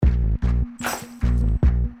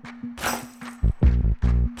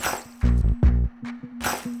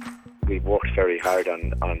very hard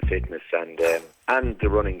on fitness and the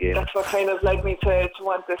running game. That's what kind of led me to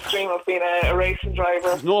want this dream of being a racing driver.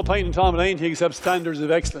 There's no point in talking about anything except standards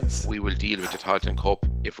of excellence. We will deal with the Tailteann Cup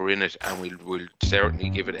if we're in it, and we'll certainly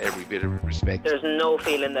give it every bit of respect. There's no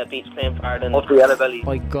feeling that beats playing for Ireland up the yellow belly.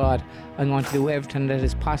 By God, I'm going to do everything that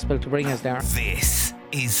is possible to bring us there. This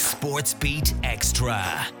is SportsBeat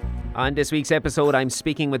Xtra. On this week's episode, I'm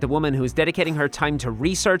speaking with a woman who's dedicating her time to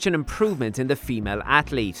research and improvement in the female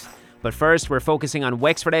athlete. But first, we're focusing on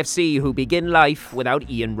Wexord FC, who begin life without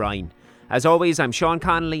Ian Ryan. As always, I'm Sean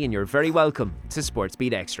Connolly, and you're very welcome to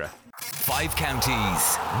SportsBeat Xtra. 5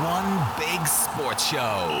 counties, one big sports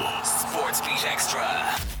show. SportsBeat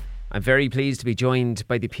Xtra. I'm very pleased to be joined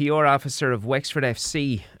by the PR officer of Wexord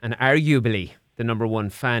FC, and arguably the number one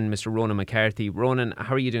fan, Mr. Ronan McCarthy. Ronan,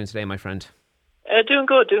 how are you doing today, my friend? Doing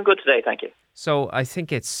good today, thank you. So I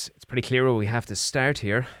think it's pretty clear where we have to start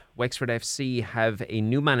here. Wexford FC have a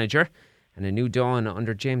new manager and a new dawn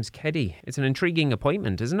under James Keddy. It's an intriguing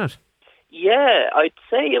appointment, isn't it? Yeah, I'd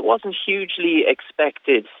say it wasn't hugely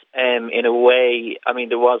expected in a way. I mean,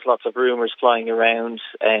 there was lots of rumours flying around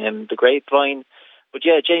the grapevine. But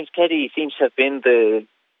yeah, James Keddy seems to have been the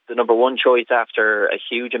number one choice after a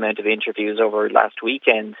huge amount of interviews over last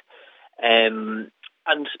weekend.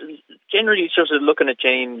 And generally, sort of looking at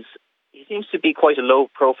James, he seems to be quite a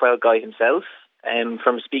low-profile guy himself.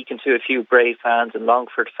 From speaking to a few Bray fans and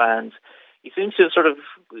Longford fans, he seems to have sort of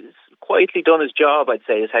quietly done his job, I'd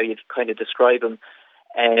say, is how you'd kind of describe him.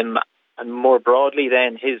 And more broadly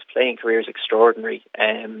then, his playing career is extraordinary.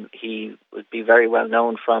 He would be very well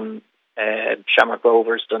known from Shamrock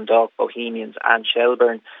Rovers, Dundalk, Bohemians and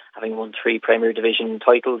Shelbourne, having won 3 Premier Division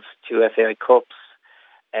titles, 2 FAI Cups.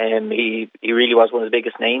 He really was one of the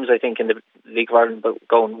biggest names, I think, in the League of Ireland, but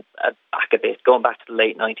going back to the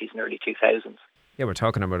late 90s and early 2000s. Yeah, we're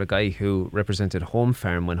talking about a guy who represented Home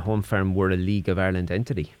Farm when Home Farm were a League of Ireland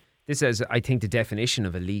entity. This is, I think, the definition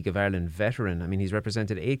of a League of Ireland veteran. I mean, he's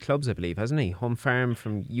represented 8 clubs, I believe, hasn't he? Home Farm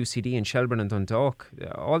from UCD and Shelbourne and Dundalk,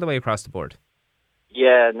 all the way across the board.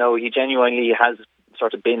 Yeah, no, he genuinely has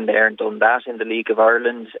sort of been there and done that in the League of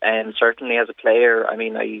Ireland, and certainly as a player. I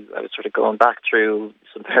mean, I was sort of going back through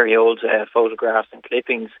some very old photographs and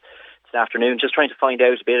clippings this afternoon, just trying to find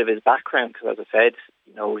out a bit of his background, because as I said,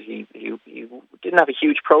 you know, he didn't have a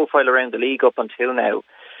huge profile around the league up until now,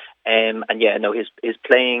 and yeah, no, his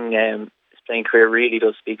playing career really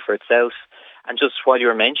does speak for itself. And just while you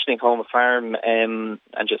were mentioning Home Farm, and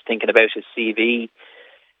just thinking about his CV,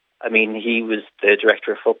 I mean, he was the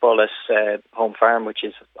director of football at Home Farm, which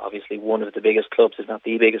is obviously one of the biggest clubs, if not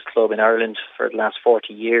the biggest club in Ireland for the last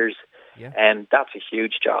 40 years. Yeah. And that's a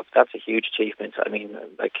huge job. That's a huge achievement. I mean,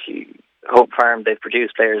 like Home Farm, they've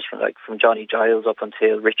produced players from Johnny Giles up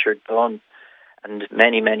until Richard Dunn and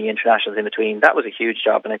many, many internationals in between. That was a huge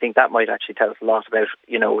job, and I think that might actually tell us a lot about,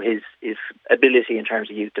 you know, his ability in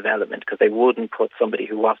terms of youth development, because they wouldn't put somebody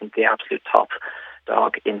who wasn't the absolute top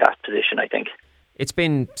dog in that position, I think. It's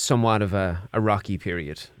been somewhat of a rocky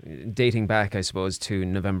period, dating back, I suppose, to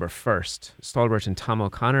November 1st. Stalwart and Tom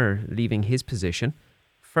O'Connor leaving his position.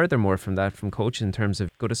 Furthermore from that, from coach in terms of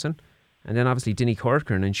Goodison. And then obviously Dinny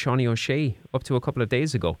Corcoran and Shawnee O'Shea up to a couple of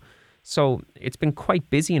days ago. So it's been quite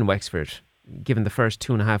busy in Wexford, given the first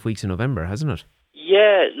 2.5 weeks in November, hasn't it?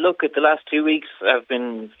 Yeah, look, the last 2 weeks have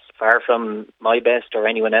been far from my best or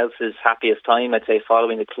anyone else's happiest time, I'd say,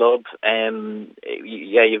 following the club.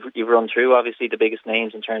 Yeah, you've run through obviously the biggest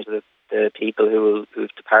names in terms of the people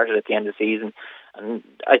who've departed at the end of the season, and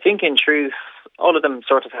I think in truth all of them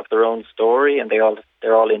sort of have their own story, and they're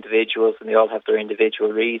all individuals, and they all have their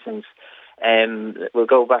individual reasons. We'll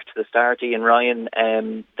go back to the start. Ian Ryan,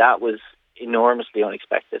 that was enormously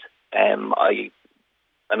unexpected. I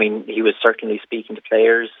mean, he was certainly speaking to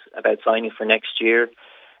players about signing for next year.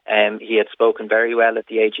 He had spoken very well at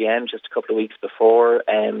the AGM just a couple of weeks before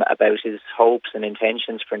about his hopes and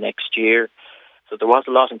intentions for next year. So there was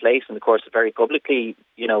a lot in place, and of course, very publicly,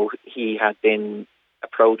 you know, he had been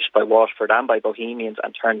approached by Waterford and by Bohemians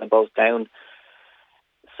and turned them both down.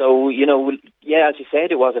 So, you know, yeah, as you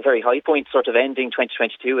said, it was a very high point, sort of ending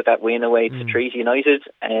 2022 with that win away to Treaty United.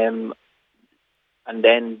 And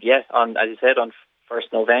then, yeah, as you said, on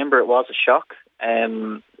 1st November, it was a shock.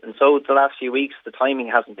 And so the last few weeks, the timing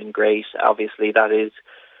hasn't been great. Obviously, that is,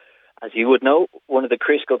 as you would know, one of the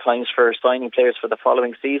critical times for signing players for the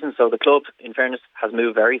following season. So the club, in fairness, has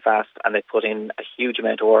moved very fast, and they've put in a huge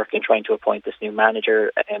amount of work in trying to appoint this new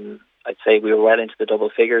manager. I'd say we were well into the double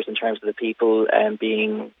figures in terms of the people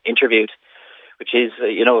being interviewed, which is,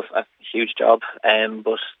 you know, a huge job.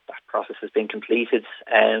 But that process has been completed,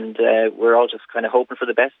 and we're all just kind of hoping for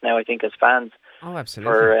the best now, I think, as fans. Oh,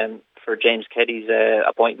 absolutely. for James Keddy's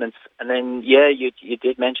appointments. And then, you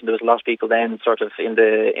did mention there was a lot of people then sort of in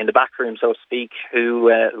the back room, so to speak,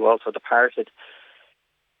 who also departed.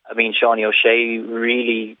 I mean, Seanie O'Shea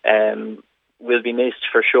really will be missed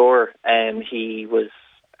for sure. He was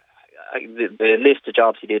the list of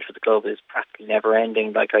jobs he did for the club is practically never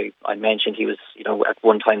ending. Like I mentioned, he was at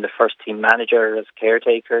one time the first team manager as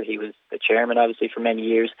caretaker. He was the chairman obviously for many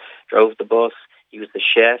years. Drove the bus. He was the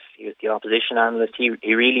chef. He was the opposition analyst. He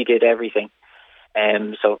really did everything.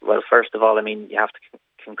 Well, first of all, I mean, you have to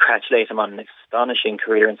congratulate him on an astonishing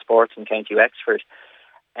career in sports in County Wexford.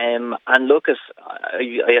 And Lucas,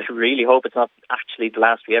 I really hope it's not actually the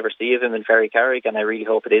last we ever see of him in Ferry Carrick, and I really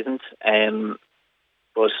hope it isn't.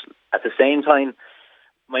 But at the same time,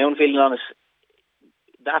 my own feeling on it,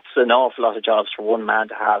 that's an awful lot of jobs for one man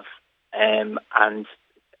to have. And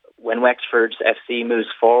when Wexford FC moves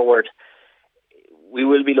forward, we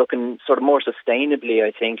will be looking sort of more sustainably,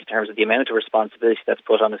 I think, in terms of the amount of responsibility that's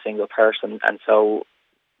put on a single person. And so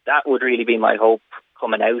that would really be my hope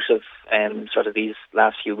coming out of sort of these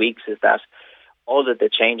last few weeks, is that all of the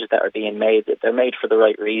changes that are being made, that they're made for the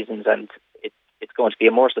right reasons, and it's going to be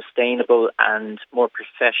a more sustainable and more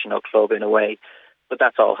professional club in a way. But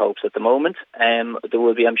that's all hopes at the moment. There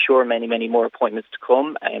will be, I'm sure, many, many more appointments to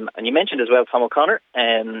come. And you mentioned as well Tom O'Connor.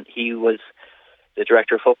 He was the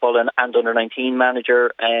director of football and under-19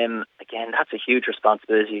 manager. Again, that's a huge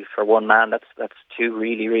responsibility for one man. That's two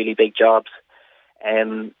really, really big jobs.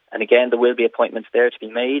 And again, there will be appointments there to be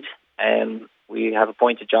made. We have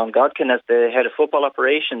appointed John Godkin as the head of football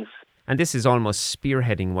operations. And this is almost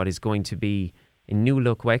spearheading what is going to be in New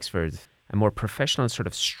Look Wexford, a more professional sort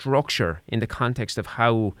of structure in the context of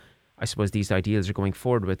how, I suppose, these ideals are going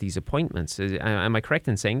forward with these appointments. Am I correct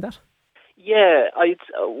in saying that? Yeah,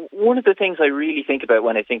 one of the things I really think about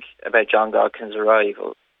when I think about John Godkin's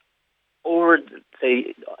arrival, or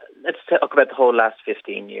say, let's talk about the whole last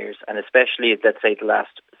 15 years, and especially, let's say, the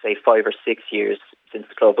last, 5 or 6 years since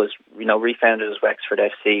the club was, refounded as Wexford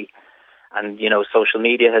FC. And, social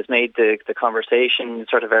media has made the conversation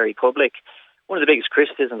sort of very public. One of the biggest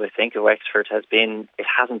criticisms, I think, of Wexford has been it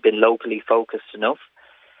hasn't been locally focused enough.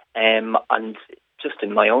 And just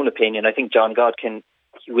in my own opinion, I think John Godkin,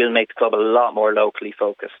 he will make the club a lot more locally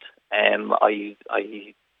focused. I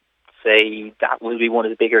say that will be one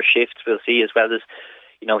of the bigger shifts we'll see, as well as,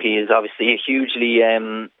 he is obviously a hugely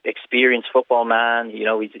experienced football man.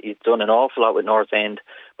 He's done an awful lot with North End.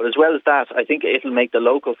 But as well as that, I think it'll make the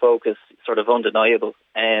local focus sort of undeniable.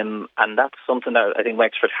 And that's something that I think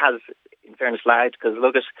Wexford has, in fairness, lagged. Because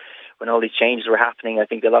look at when all these changes were happening, I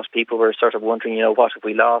think a lot of people were sort of wondering, what have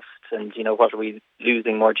we lost? And, what are we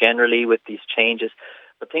losing more generally with these changes?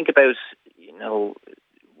 But think about,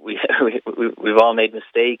 we've all made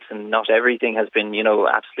mistakes, and not everything has been,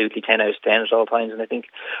 absolutely 10 out of 10 at all times. And I think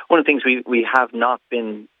one of the things we have not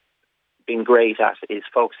been great at is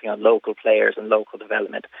focusing on local players and local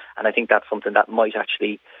development. And I think that's something that might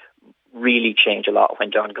actually really change a lot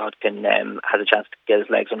when John Godkin has a chance to get his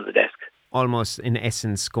legs under the desk. Almost, in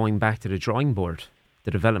essence, going back to the drawing board,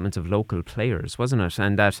 the development of local players, wasn't it?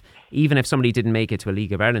 And that even if somebody didn't make it to a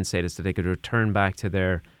League of Ireland status, that they could return back to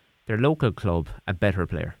their local club a better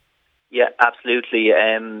player. Yeah, absolutely.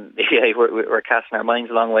 We're casting our minds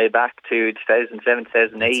a long way back to 2007,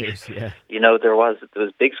 2008. Yeah. There was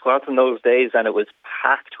big squads in those days, and it was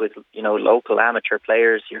packed with local amateur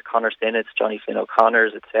players. Your Conor Sinnotts, Johnny Flynn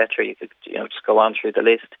O'Connors, etc. You could just go on through the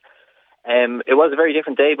list. It was a very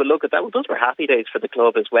different day, but look, those were happy days for the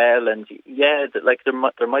club as well. And yeah,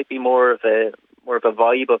 there might be more of a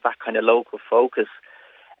vibe of that kind of local focus.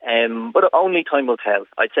 But only time will tell.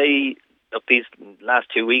 I'd say, look, these last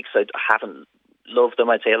 2 weeks, I haven't loved them.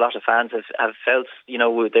 I'd say a lot of fans have felt,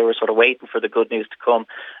 they were sort of waiting for the good news to come.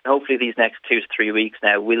 And hopefully these next 2 to 3 weeks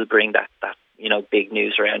now will bring that big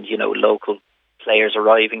news around, local players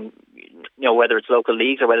arriving, whether it's local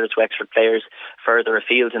leagues or whether it's Wexford players further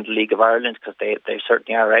afield in the League of Ireland, because they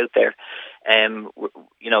certainly are out there.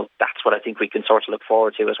 That's what I think we can sort of look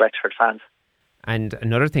forward to as Wexford fans. And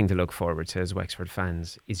another thing to look forward to as Wexford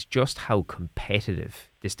fans is just how competitive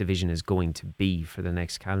this division is going to be for the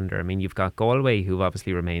next calendar. I mean, you've got Galway, who've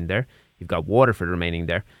obviously remained there. You've got Waterford remaining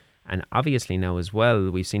there. And obviously now as well,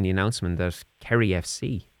 we've seen the announcement that Kerry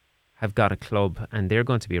FC have got a club and they're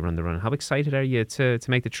going to be around the run. How excited are you to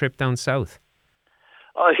make the trip down south?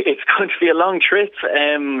 Oh, it's going to be a long trip,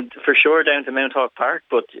 for sure, down to Mount Hawk Park.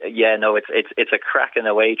 But yeah, no, it's a cracking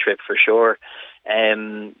away trip for sure.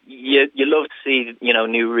 You love to see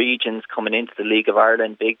new regions coming into the League of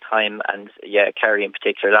Ireland big time, and yeah, Kerry in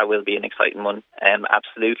particular, that will be an exciting one.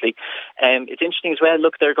 Absolutely. It's interesting as well.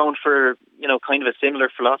 Look, they're going for kind of a similar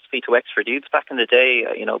philosophy to Wexford Youths back in the day.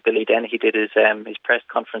 Billy Dennehy did his press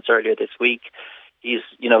conference earlier this week. He's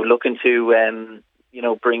looking to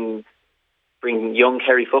bring young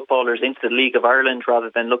Kerry footballers into the League of Ireland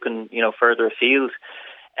rather than looking further afield.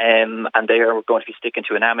 And they are going to be sticking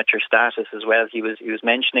to an amateur status as well. He was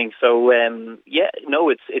mentioning. So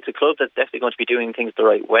it's a club that's definitely going to be doing things the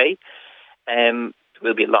right way. There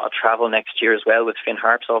will be a lot of travel next year as well, with Finn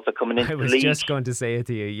Harps also coming into the league. I was just going to say it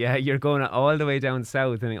to you. Yeah, you're going all the way down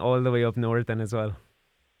south and all the way up north then as well.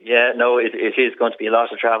 Yeah, no, it is going to be a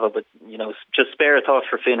lot of travel, but just spare a thought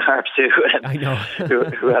for Finn Harps, I know.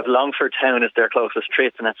 who have Longford Town as their closest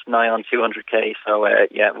trip, and that's nigh on 200k. So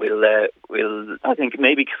we'll I think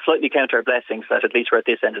maybe slightly count our blessings that at least we're at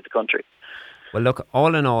this end of the country. Well, look,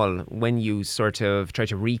 all in all, when you sort of try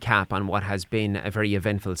to recap on what has been a very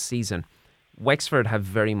eventful season, Wexford have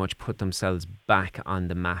very much put themselves back on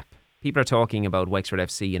the map. People are talking about Wexford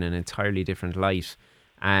FC in an entirely different light.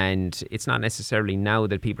 And it's not necessarily now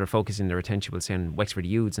that people are focusing their attention, we'll say, on Wexford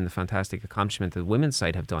Youths and the fantastic accomplishment that the women's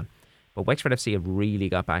side have done. But Wexford FC have really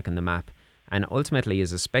got back on the map. And ultimately,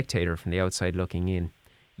 as a spectator from the outside looking in,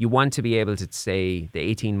 you want to be able to say the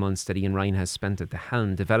 18 months that Ian Ryan has spent at the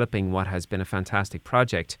helm developing what has been a fantastic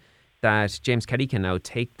project, that James Kelly can now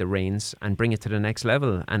take the reins and bring it to the next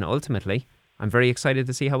level. And ultimately, I'm very excited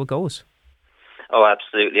to see how it goes. Oh,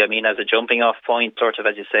 absolutely. I mean, as a jumping off point, sort of,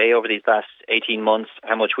 as you say, over these last 18 months,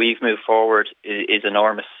 how much we've moved forward is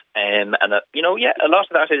enormous. A lot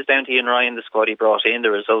of that is down to Ian Ryan, the squad he brought in,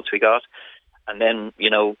 the results we got. And then,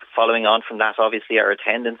 following on from that, obviously our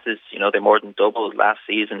attendances, they more than doubled last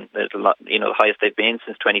season. There's a lot, the highest they've been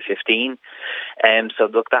since 2015. So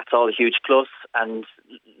look, that's all a huge plus. And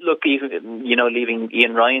look, even, leaving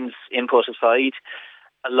Ian Ryan's input aside,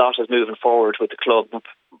 a lot is moving forward with the club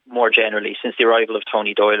more generally. Since the arrival of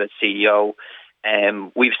Tony Doyle as CEO,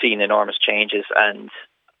 we've seen enormous changes, and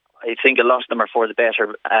I think a lot of them are for the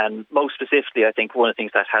better. And most specifically, I think one of the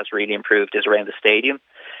things that has really improved is around the stadium.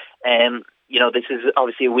 This is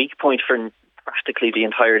obviously a weak point for practically the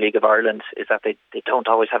entire League of Ireland, is that they don't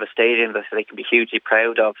always have a stadium that they can be hugely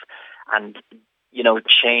proud of. And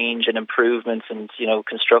change and improvements and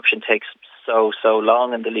construction takes so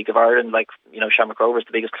long in the League of Ireland. Like Shamrock Rovers,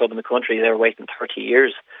 the biggest club in the country, they were waiting 30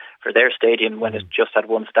 years for their stadium when it just had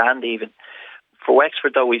one stand. Even for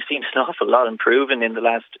Wexford, though, we've seen an awful lot improving in the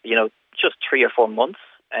last just 3 or 4 months.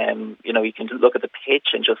 You can look at the pitch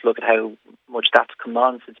and just look at how much that's come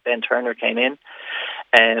on since Ben Turner came in.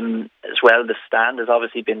 As well, the stand has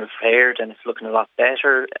obviously been repaired and it's looking a lot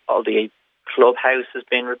better. All the clubhouse has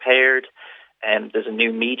been repaired. There's a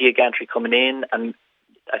new media gantry coming in, and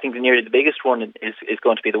I think nearly the biggest one is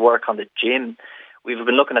going to be the work on the gym. We've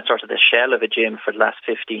been looking at sort of the shell of a gym for the last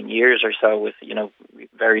 15 years or so, with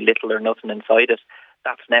very little or nothing inside it.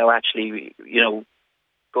 That's now actually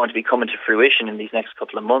going to be coming to fruition in these next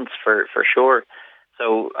couple of months for sure.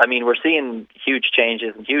 So I mean, we're seeing huge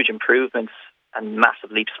changes and huge improvements and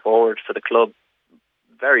massive leaps forward for the club,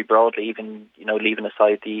 very broadly, even leaving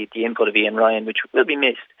aside the input of Ian Ryan, which will be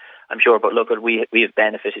missed, I'm sure. But look, we have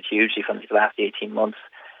benefited hugely from these last 18 months.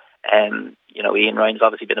 Ian Ryan's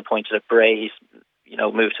obviously been appointed at Bray. He's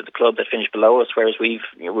moved to the club that finished below us, whereas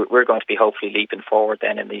we're going to be hopefully leaping forward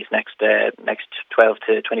then in these next 12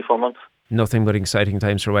 to 24 months. Nothing but exciting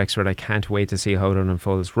times for Wexford. I can't wait to see how it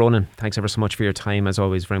unfolds. Ronan, thanks ever so much for your time, as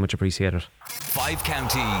always. Very much appreciated. 5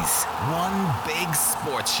 counties, one big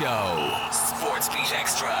sports show. SportsBeat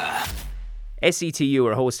Xtra. SETU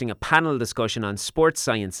are hosting a panel discussion on sports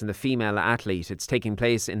science and the female athlete. It's taking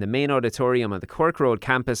place in the main auditorium of the Cork Road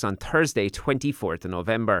campus on Thursday, 24th of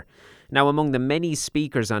November. Now, among the many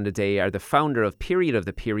speakers on the day are the founder of Period of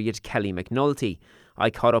the Period, Kelly McNulty. I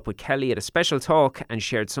caught up with Kelly at a special talk and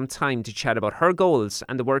shared some time to chat about her goals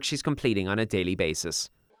and the work she's completing on a daily basis.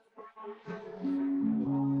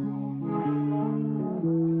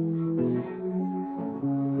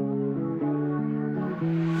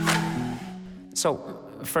 So,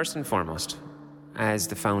 first and foremost, as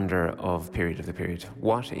the founder of Period of the Period,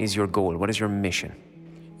 what is your goal? What is your mission?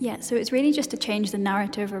 Yeah, so it's really just to change the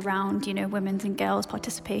narrative around, women's and girls'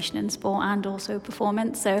 participation in sport and also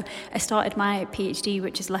performance. So I started my PhD,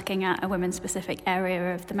 which is looking at a women's-specific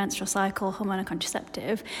area of the menstrual cycle, hormonal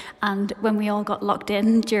contraceptive. And when we all got locked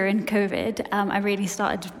in during COVID, I really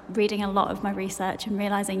started reading a lot of my research and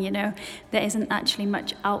realising, there isn't actually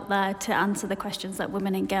much out there to answer the questions that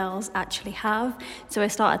women and girls actually have. So I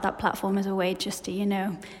started that platform as a way just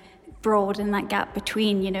to, broaden that gap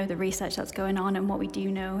between, the research that's going on and what we do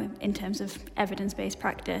know in terms of evidence-based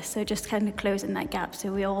practice. So just kind of closing that gap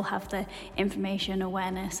so we all have the information,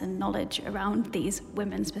 awareness and knowledge around these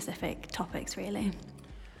women-specific topics, really.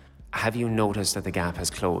 Have you noticed that the gap has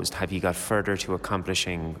closed? Have you got further to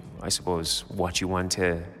accomplishing, I suppose, what you want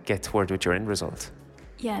to get toward with your end result?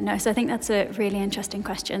 Yeah, no, so I think that's a really interesting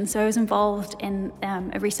question. So I was involved in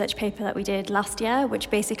a research paper that we did last year,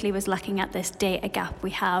 which basically was looking at this data gap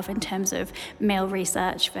we have in terms of male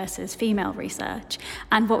research versus female research.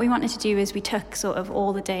 And what we wanted to do is we took sort of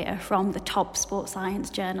all the data from the top sports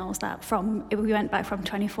science journals we went back from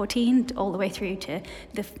 2014 all the way through to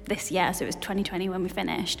this year, so it was 2020 when we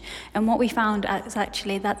finished. And what we found is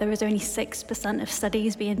actually that there was only 6% of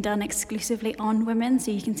studies being done exclusively on women.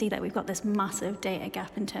 So you can see that we've got this massive data gap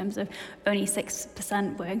in terms of only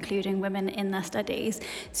 6% were including women in their studies.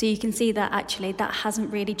 So you can see that actually that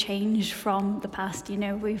hasn't really changed from the past.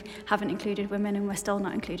 We haven't included women and we're still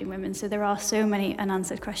not including women. So there are so many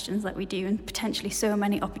unanswered questions that we do and potentially so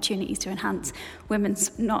many opportunities to enhance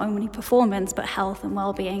women's not only performance but health and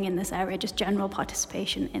well-being in this area, just general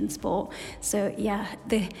participation in sport. So yeah,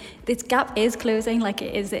 this gap is closing.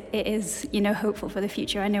 It is hopeful for the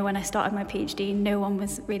future. I know when I started my PhD, no one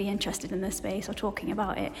was really interested in this space or talking about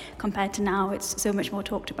it. Compared to now, it's so much more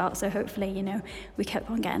talked about. So hopefully, we kept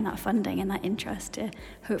on getting that funding and that interest to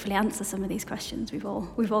hopefully answer some of these questions we've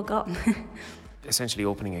all got. Essentially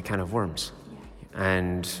opening a can of worms.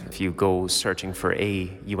 And if you go searching for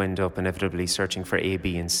A, you end up inevitably searching for A,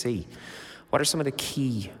 B, and C. What are some of the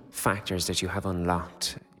key factors that you have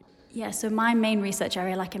unlocked? Yeah, so my main research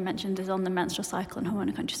area, like I mentioned, is on the menstrual cycle and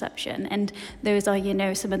hormonal contraception. And those are,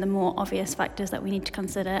 some of the more obvious factors that we need to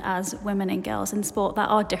consider as women and girls in sport that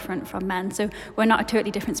are different from men. So we're not a totally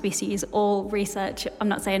different species. I'm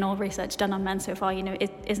not saying all research done on men so far,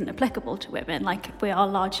 it isn't applicable to women. We are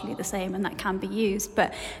largely the same and that can be used.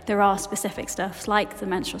 But there are specific stuff like the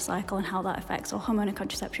menstrual cycle and how that affects our hormonal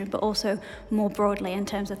contraception, but also more broadly in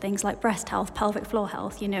terms of things like breast health, pelvic floor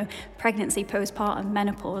health, pregnancy, postpartum,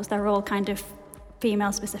 menopause. They're all kind of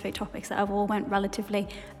female-specific topics that have all went relatively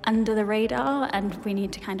under the radar, and we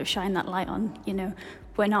need to kind of shine that light on.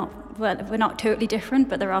 We're not totally different,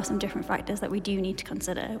 but there are some different factors that we do need to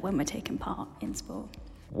consider when we're taking part in sport.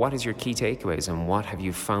 What is your key takeaways, and what have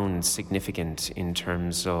you found significant in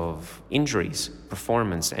terms of injuries,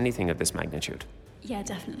 performance, anything of this magnitude? Yeah,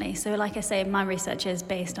 definitely. So like I say, my research is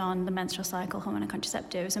based on the menstrual cycle, hormonal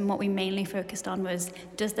contraceptives, and what we mainly focused on was,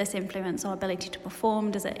 does this influence our ability to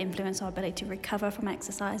perform? Does it influence our ability to recover from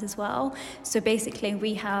exercise as well? So basically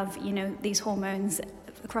we have, these hormones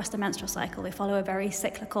across the menstrual cycle. They follow a very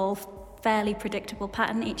cyclical, fairly predictable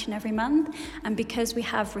pattern each and every month. And because we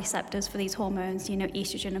have receptors for these hormones,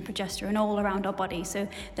 estrogen and progesterone all around our body, so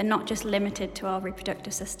they're not just limited to our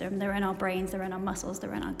reproductive system, they're in our brains, they're in our muscles,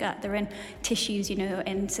 they're in our gut, they're in tissues,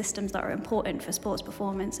 in systems that are important for sports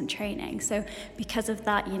performance and training. So because of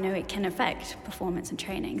that, it can affect performance and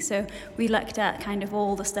training. So we looked at kind of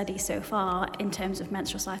all the studies so far in terms of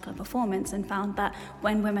menstrual cycle and performance and found that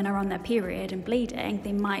when women are on their period and bleeding,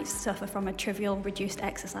 they might suffer from a trivial reduced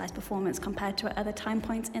exercise performance compared to at other time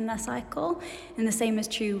points in their cycle. And the same is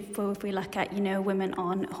true for if we look at, women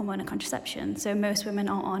on hormonal contraception. So most women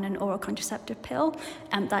are on an oral contraceptive pill,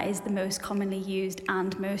 and that is the most commonly used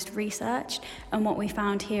and most researched. And what we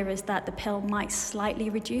found here is that the pill might slightly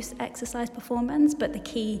reduce exercise performance, but the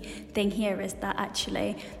key thing here is that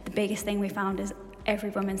actually the biggest thing we found is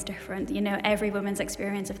every woman's different. Every woman's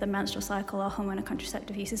experience of the menstrual cycle or hormonal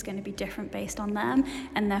contraceptive use is going to be different based on them,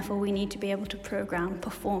 and therefore we need to be able to program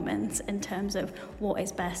performance in terms of what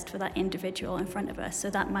is best for that individual in front of us.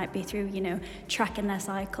 So that might be through, tracking their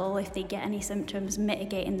cycle, if they get any symptoms,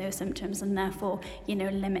 mitigating those symptoms, and therefore,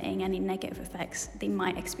 limiting any negative effects they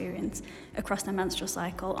might experience across their menstrual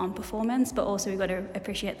cycle on performance. But also we've got to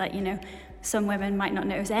appreciate that, some women might not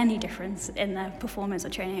notice any difference in their performance or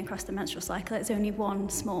training across the menstrual cycle. It's only one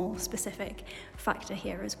small specific factor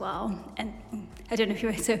here as well. And I don't know if you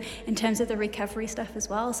were, so in terms of the recovery stuff as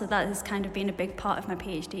well, so that has kind of been a big part of my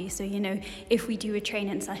PhD. So, if we do a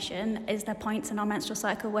training session, is there points in our menstrual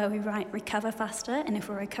cycle where we might recover faster? And if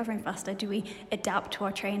we're recovering faster, do we adapt to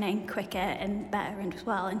our training quicker and better as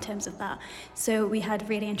well in terms of that? So we had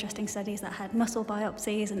really interesting studies that had muscle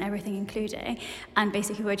biopsies and everything including, and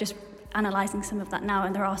basically we're just analysing some of that now,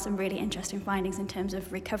 and there are some really interesting findings in terms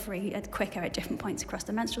of recovery quicker at different points across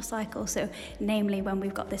the menstrual cycle. So namely, when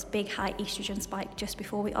we've got this big high estrogen spike just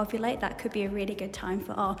before we ovulate, that could be a really good time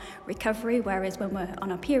for our recovery, whereas when we're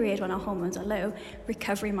on our period, when our hormones are low,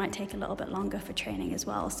 recovery might take a little bit longer for training as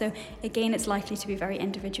well. So again, it's likely to be very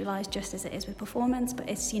individualised, just as it is with performance, but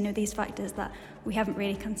it's these factors that we haven't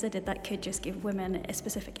really considered that could just give women a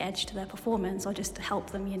specific edge to their performance, or just help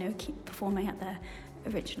them keep performing at their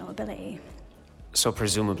original ability. So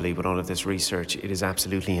presumably with all of this research, it is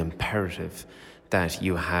absolutely imperative that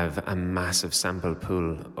you have a massive sample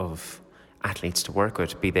pool of athletes to work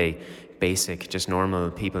with, be they basic, just normal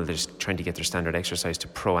people just trying to get their standard exercise, to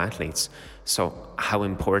pro athletes. So how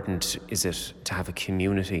important is it to have a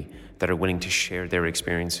community that are willing to share their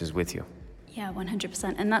experiences with you? Yeah,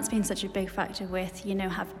 100%. And that's been such a big factor with,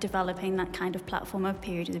 developing that kind of platform of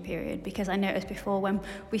period to period. Because I noticed before when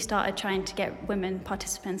we started trying to get women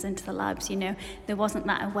participants into the labs, there wasn't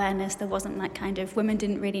that awareness, there wasn't that kind of, women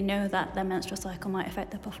didn't really know that their menstrual cycle might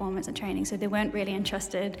affect their performance and training. So they weren't really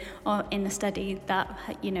interested in the study that,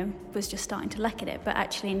 was just starting to look at it. But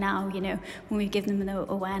actually now, when we give them the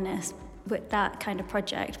awareness, with that kind of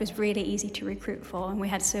project was really easy to recruit for, and we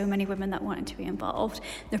had so many women that wanted to be involved.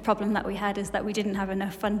 The problem that we had is that we didn't have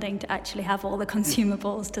enough funding to actually have all the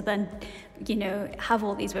consumables to then, have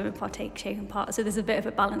all these women taking part. So there's a bit of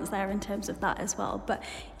a balance there in terms of that as well. But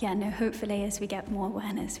hopefully as we get more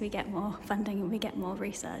awareness, we get more funding and we get more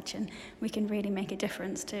research, and we can really make a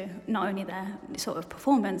difference to not only their sort of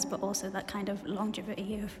performance, but also that kind of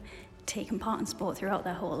longevity of taking part in sport throughout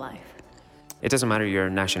their whole life. It doesn't matter your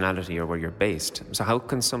nationality or where you're based. So how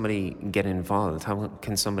can somebody get involved? How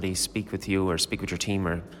can somebody speak with you or speak with your team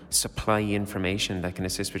or supply information that can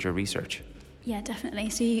assist with your research? Yeah,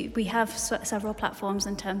 definitely. So we have several platforms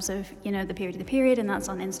in terms of, the period of the period, and that's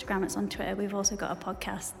on Instagram, it's on Twitter. We've also got a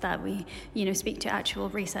podcast that we, speak to actual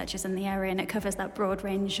researchers in the area, and it covers that broad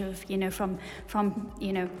range of, from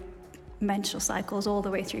menstrual cycles all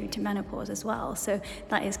the way through to menopause as well. So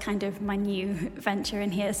that is kind of my new venture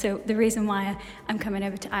in here. So the reason why I'm coming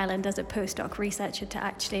over to Ireland as a postdoc researcher to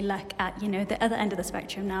actually look at, the other end of the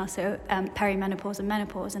spectrum now, so perimenopause and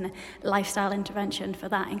menopause, and a lifestyle intervention for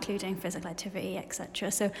that, including physical activity,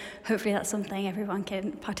 etc. So hopefully that's something everyone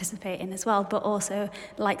can participate in as well, but also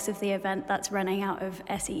likes of the event that's running out of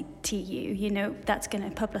SETU, that's going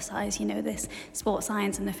to publicise, this sports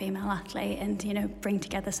science and the female athlete, and, bring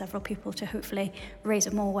together several people to hopefully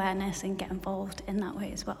raise more awareness and get involved in that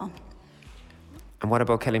way as well. And what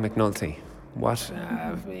about Kelly McNulty?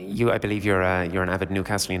 I believe you're an avid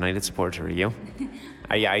Newcastle United supporter, are you?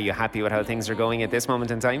 Are you happy with how things are going at this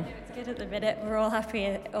moment in time? It's good at the minute. We're all happy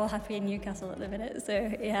in Newcastle at the minute,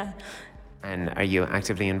 so yeah. And are you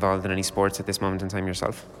actively involved in any sports at this moment in time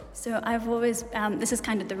yourself? So I've always, this is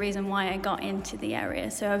kind of the reason why I got into the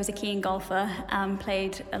area. So I was a keen golfer,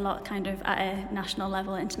 played a lot kind of at a national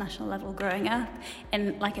level, international level growing up.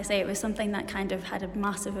 And like I say, it was something that kind of had a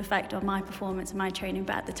massive effect on my performance and my training.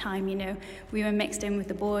 But at the time, we were mixed in with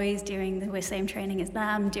the boys, doing the same training as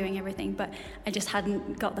them, doing everything. But I just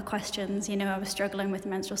hadn't got the questions. I was struggling with the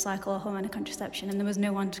menstrual cycle or hormone contraception, and there was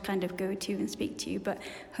no one to kind of go to and speak to. But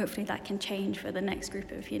hopefully that can change for the next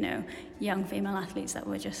group of, young female athletes that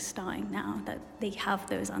were just starting now, that they have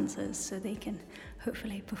those answers so they can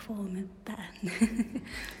hopefully perform better.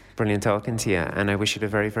 Brilliant talking to you, and I wish you the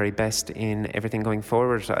very, very best in everything going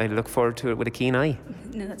forward. I look forward to it with a keen eye.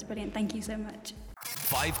 No, that's brilliant. Thank you so much.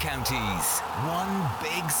 5 counties, one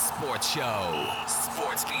big sports show.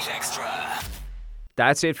 SportsBeat Xtra.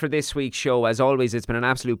 That's it for this week's show. As always, it's been an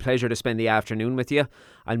absolute pleasure to spend the afternoon with you.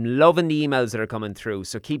 I'm loving the emails that are coming through,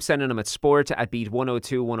 so keep sending them at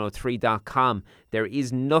sport@beat102103.com. There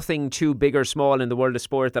is nothing too big or small in the world of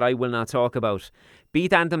sport that I will not talk about.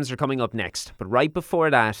 Beat anthems are coming up next, but right before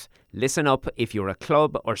that, listen up if you're a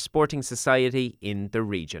club or sporting society in the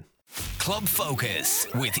region. Club Focus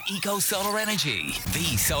with Eco Solar Energy.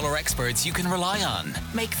 The solar experts you can rely on.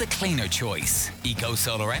 Make the cleaner choice.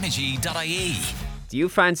 EcoSolarEnergy.ie. Do you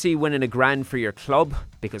fancy winning a grand for your club?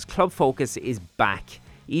 Because Club Focus is back.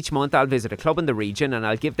 Each month I'll visit a club in the region and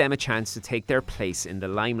I'll give them a chance to take their place in the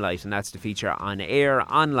limelight, and that's to feature on air,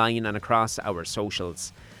 online and across our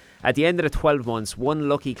socials. At the end of the 12 months, one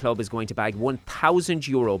lucky club is going to bag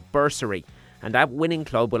 €1,000 bursary, and that winning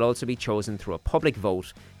club will also be chosen through a public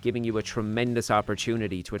vote, giving you a tremendous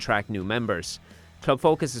opportunity to attract new members. Club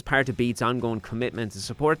Focus is part of Beat's ongoing commitment to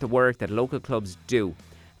support the work that local clubs do,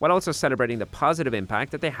 while also celebrating the positive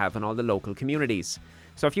impact that they have on all the local communities.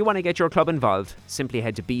 So if you want to get your club involved, simply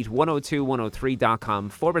head to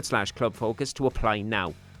beat102103.com/Club Focus to apply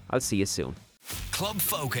now. I'll see you soon. Club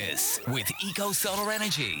Focus with Eco Solar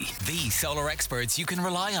Energy, the solar experts you can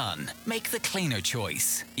rely on. Make the cleaner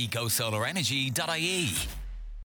choice. EcoSolarEnergy.ie